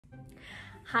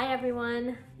Hi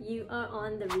everyone, you are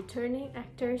on the returning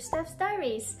actor Steph's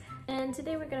Diaries, and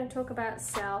today we're going to talk about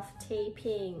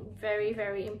self-taping.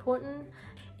 Very important.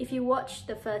 If you watched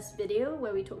the first video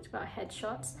where we talked about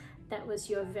headshots, that was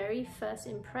your very first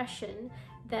impression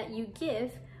that you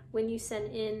give when you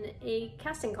send in a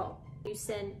casting call. You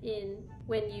send in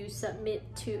when you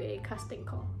submit to a casting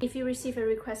call. If you receive a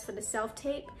request for the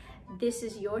self-tape, this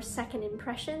is your second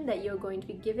impression that you're going to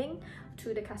be giving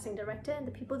to the casting director and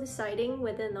the people deciding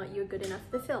whether or not you're good enough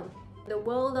for the film. The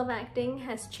world of acting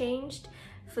has changed.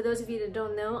 For those of you that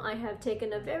don't know, I have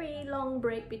taken a very long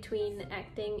break between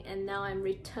acting and now I'm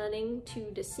returning to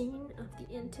the scene of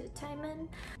the entertainment.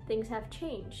 Things have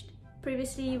changed.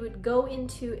 Previously, you would go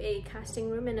into a casting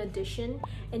room and audition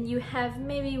and you have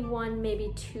maybe one,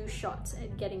 maybe two shots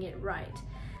at getting it right.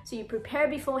 So you prepare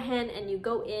beforehand and you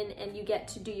go in and you get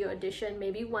to do your audition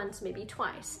maybe once, maybe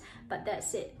twice, but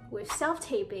that's it. With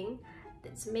self-taping,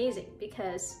 it's amazing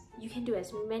because you can do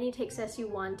as many takes as you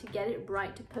want to get it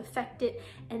right, to perfect it,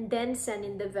 and then send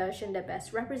in the version that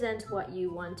best represents what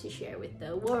you want to share with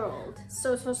the world.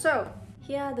 So,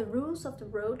 here are the rules of the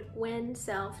road when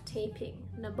self-taping.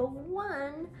 Number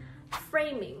one,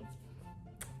 framing.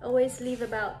 Always leave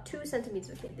about 2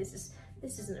 centimeters. Okay, this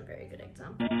isn't a very good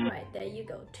example. Right, there you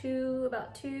go.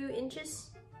 About 2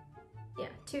 inches. Yeah,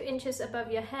 2 inches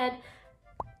above your head.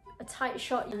 A tight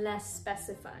shot, less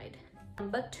specified.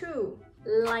 Number 2,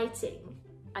 lighting.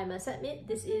 I must admit,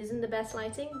 this isn't the best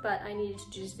lighting, but I needed to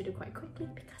do this video quite quickly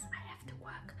because I have to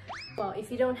work. Well,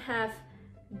 if you don't have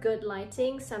good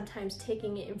lighting, sometimes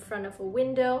taking it in front of a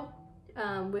window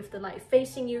with the light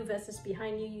facing you versus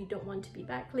behind you, you don't want to be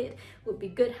backlit, would be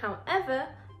good. However,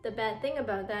 the bad thing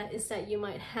about that is that you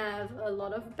might have a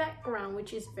lot of background,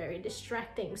 which is very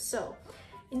distracting. So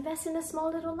invest in a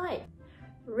small little light.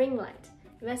 Ring light.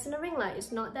 Invest in a ring light.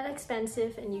 It's not that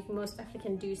expensive and you most definitely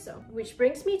can do so. Which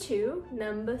brings me to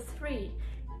number 3,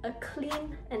 a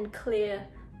clean and clear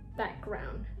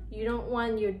background. You don't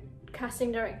want your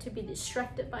casting director to be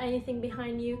distracted by anything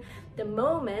behind you. The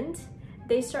moment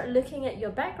they start looking at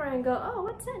your background and go, oh,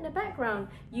 what's that in the background?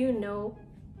 You know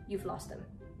you've lost them.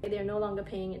 They're no longer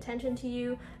paying attention to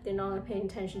you. They're no longer paying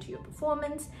attention to your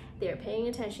performance. They're paying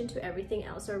attention to everything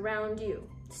else around you.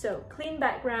 So clean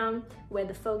background where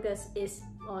the focus is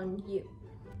on you.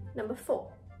 Number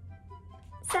 4,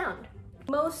 sound.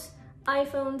 Most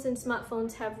iPhones and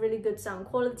smartphones have really good sound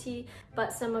quality,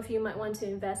 but some of you might want to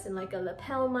invest in like a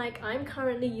lapel mic. I'm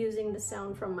currently using the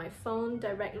sound from my phone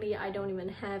directly. I don't even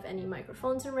have any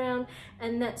microphones around,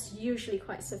 and that's usually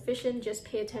quite sufficient. Just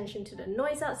pay attention to the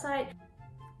noise outside.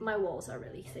 My walls are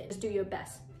really thin. Just do your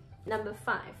best. Number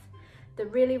 5, the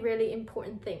really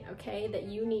important thing, okay, that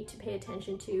you need to pay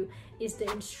attention to is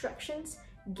the instructions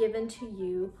given to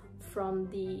you from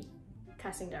the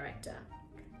casting director.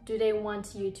 Do they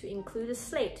want you to include a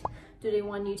slate? Do they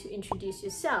want you to introduce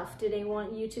yourself? Do they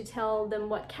want you to tell them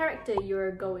what character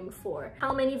you're going for?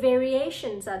 How many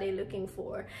variations are they looking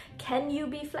for? Can you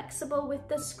be flexible with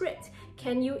the script?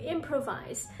 Can you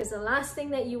improvise? Because the last thing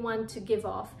that you want to give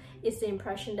off is the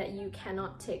impression that you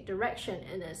cannot take direction.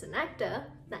 And as an actor,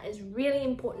 that is really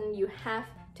important. You have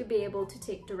to be able to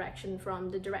take direction from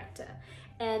the director.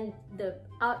 And the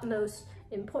utmost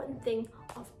important thing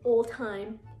of all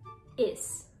time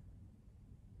is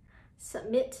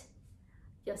submit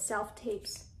your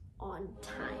self-tapes on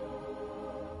time,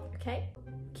 okay?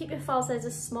 Keep your file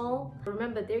sizes small.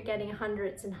 Remember, they're getting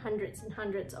hundreds and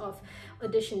hundreds of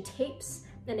audition tapes,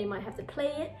 and they might have to play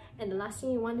it, and the last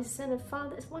thing you want is to send a file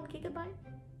that's 1 gigabyte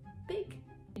big.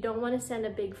 You don't want to send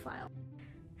a big file.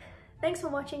 Thanks for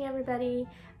watching, everybody.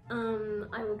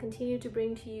 I will continue to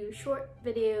bring to you short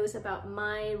videos about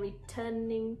my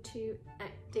returning to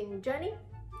acting journey,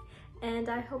 and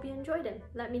I hope you enjoyed them.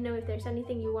 Let me know if there's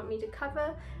anything you want me to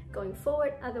cover going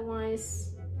forward.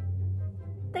 Otherwise,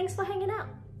 thanks for hanging out.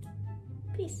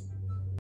 Peace.